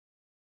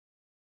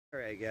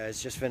Alright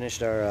guys, just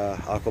finished our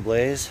aqua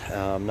blaze.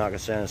 I'm not going to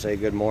stand and say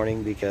good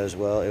morning because,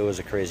 well, it was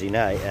a crazy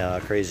night,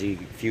 crazy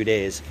few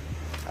days.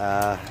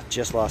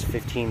 Just lost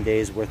 15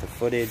 days worth of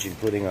footage,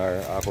 including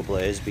our aqua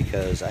blaze,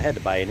 because I had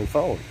to buy a new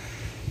phone.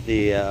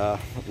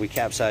 We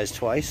capsized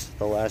twice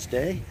the last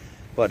day,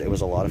 but it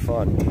was a lot of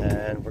fun,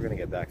 and we're going to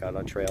get back out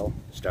on trail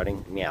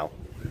starting meow.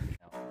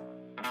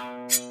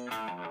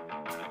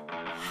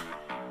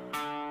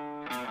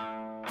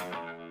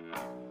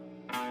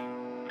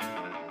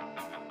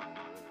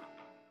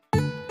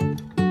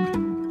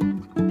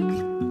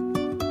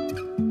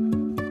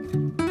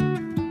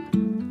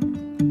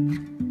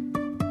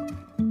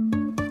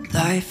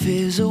 Life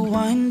is a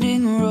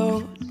winding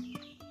road.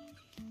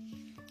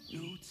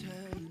 No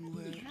telling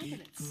where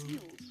it goes.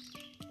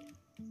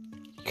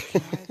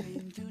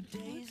 Driving through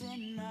days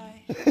and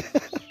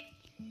nights.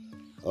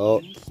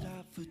 Oh.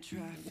 Stop for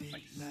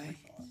traffic light.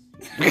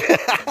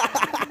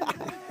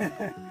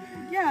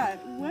 Yeah,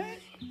 what?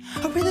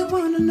 I really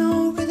wanna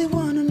know,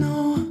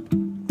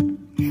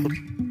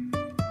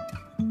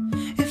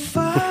 if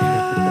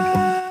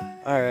I...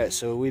 Alright,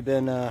 so we've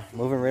been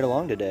moving right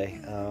along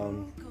today.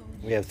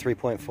 We have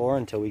 3.4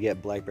 until we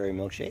get blackberry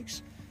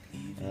milkshakes.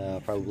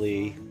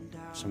 Probably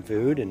some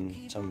food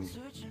and some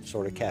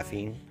sort of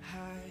caffeine.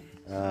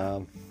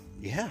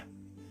 Yeah,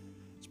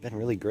 it's been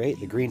really great.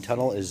 The green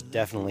tunnel is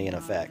definitely in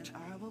effect.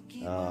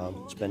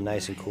 It's been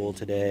nice and cool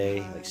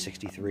today, like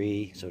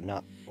 63, so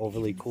not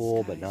overly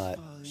cool, but not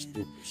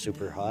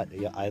super hot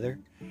either.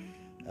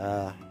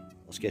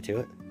 Let's get to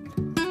it.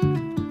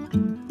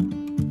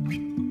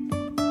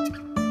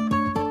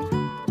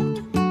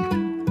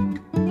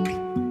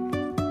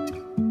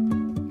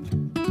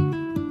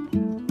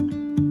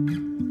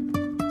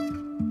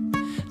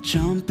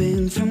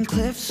 Jumping from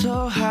cliffs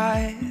so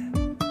high,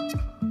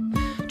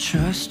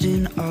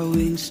 trusting our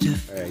wings to...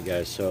 Alright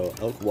guys, so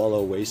Elk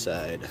Wallow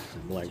Wayside,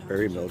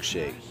 blackberry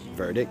milkshake.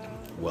 Verdict,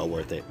 well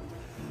worth it.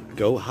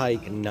 Go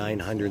hike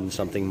 900 and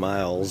something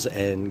miles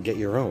and get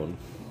your own.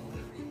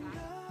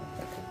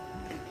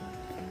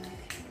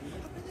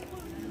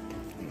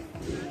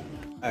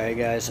 Alright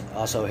guys,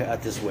 also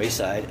at this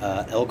wayside,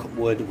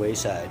 Elkwood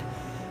Wayside.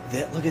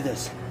 Look at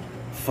this,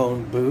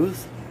 phone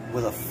booth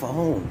with a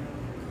phone.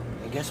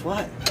 And guess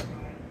what?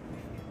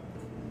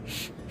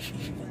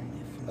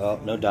 Oh,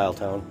 no dial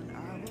tone.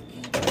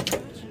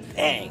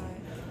 Dang.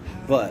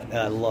 But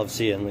I love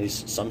seeing at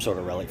least some sort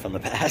of relic from the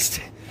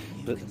past,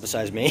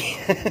 besides me.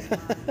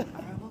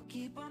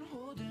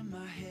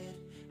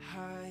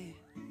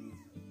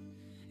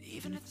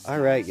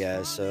 Alright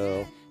guys,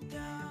 so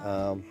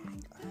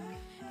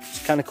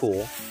it's kind of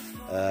cool.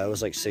 It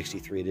was like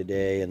 63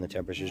 today, and the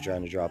temperature's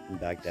trying to drop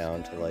back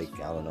down to, like,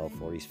 I don't know,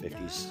 40s,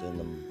 50s in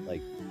the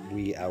like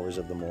wee hours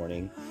of the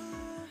morning.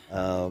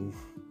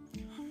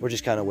 We're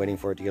just kind of waiting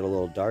for it to get a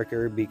little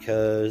darker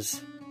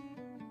because,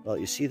 well,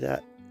 you see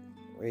that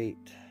right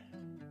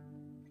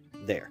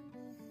there.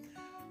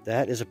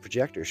 That is a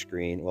projector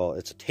screen. Well,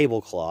 it's a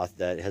tablecloth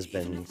that has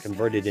been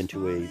converted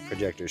into a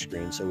projector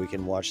screen so we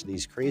can watch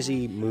these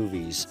crazy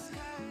movies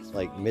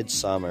like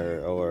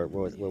Midsummer or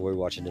what we're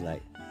watching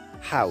tonight,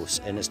 House.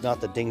 And it's not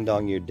the Ding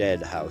Dong You're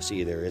Dead House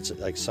either. It's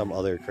like some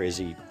other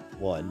crazy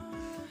one.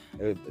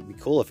 It would be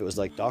cool if it was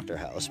like Dr.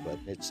 House, but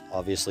it's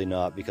obviously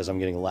not because I'm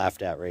getting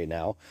laughed at right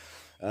now.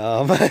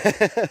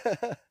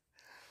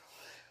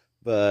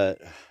 But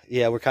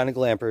yeah, we're kind of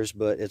glampers,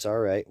 but it's all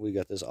right. We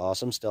got this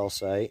awesome stealth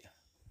site,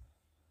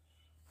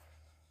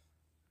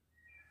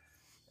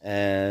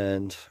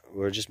 and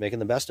we're just making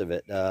the best of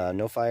it.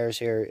 No fires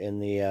here in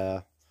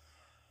the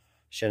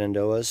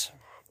Shenandoahs,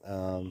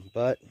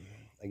 but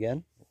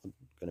again,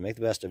 gonna make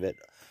the best of it.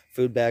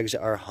 Food bags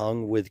are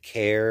hung with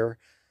care,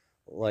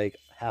 like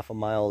half a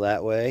mile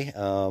that way.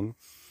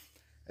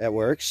 That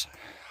works.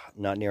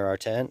 Not near our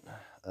tent,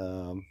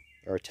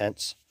 or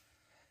tents.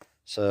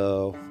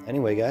 So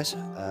anyway guys,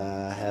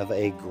 have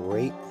a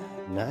great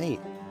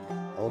night.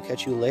 I'll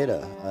catch you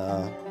later.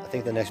 I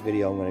think the next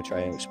video I'm going to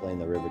try and explain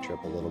the river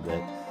trip a little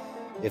bit,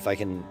 if I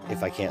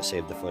can't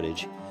save the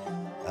footage.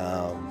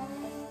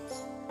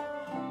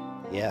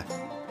 Yeah.